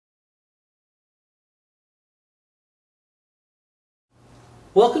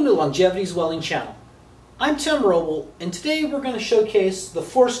Welcome to Longevity's Welding channel. I'm Tim Roble, and today we're going to showcase the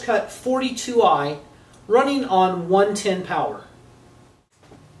FORCECUT 42i running on 110 power.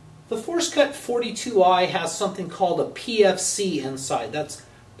 The FORCECUT 42i has something called a PFC inside. That's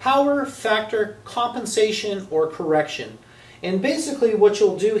Power Factor Compensation or Correction. And basically what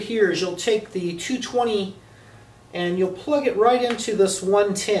you'll do here is you'll take the 220 and you'll plug it right into this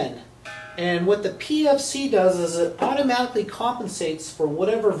 110. And what the PFC does is it automatically compensates for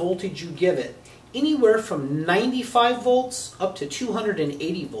whatever voltage you give it, anywhere from 95 volts up to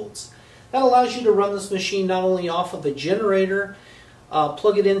 280 volts. That allows you to run this machine not only off of a generator,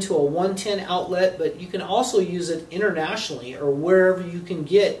 plug it into a 110 outlet, but you can also use it internationally or wherever you can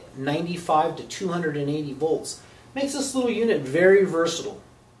get 95 to 280 volts. Makes this little unit very versatile.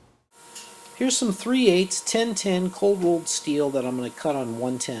 Here's some 3/8 1010 cold rolled steel that I'm going to cut on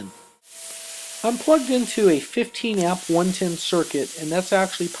 110. I'm plugged into a 15 amp 110 circuit, and that's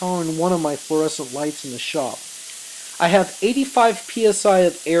actually powering one of my fluorescent lights in the shop. I have 85 psi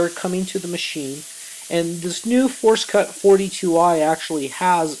of air coming to the machine, and this new FORCECUT 42i actually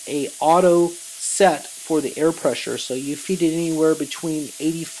has a auto set for the air pressure, so you feed it anywhere between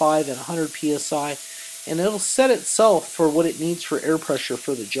 85 and 100 psi, and it'll set itself for what it needs for air pressure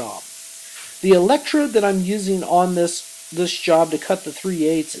for the job. The electrode that I'm using on this job to cut the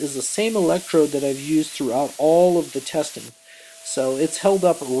 3/8 is the same electrode that I've used throughout all of the testing, so it's held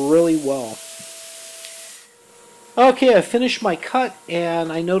up really well. Okay, I finished my cut and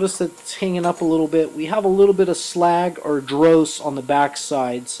I noticed that it's hanging up a little bit. We have a little bit of slag or dross on the back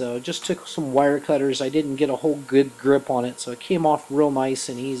side, so I just took some wire cutters. I didn't get a whole good grip on it, so it came off real nice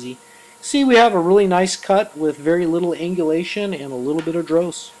and easy. See, we have a really nice cut with very little angulation and a little bit of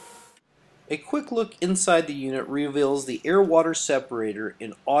dross. A quick look inside the unit reveals the air-water separator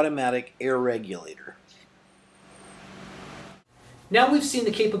and automatic air regulator. Now we've seen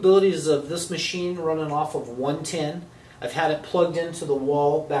the capabilities of this machine running off of 110. I've had it plugged into the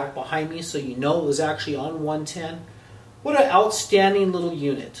wall back behind me so you know it was actually on 110. What an outstanding little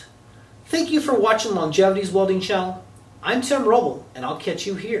unit. Thank you for watching Longevity's Welding channel. I'm Tim Roble, and I'll catch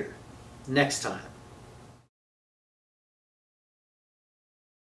you here next time.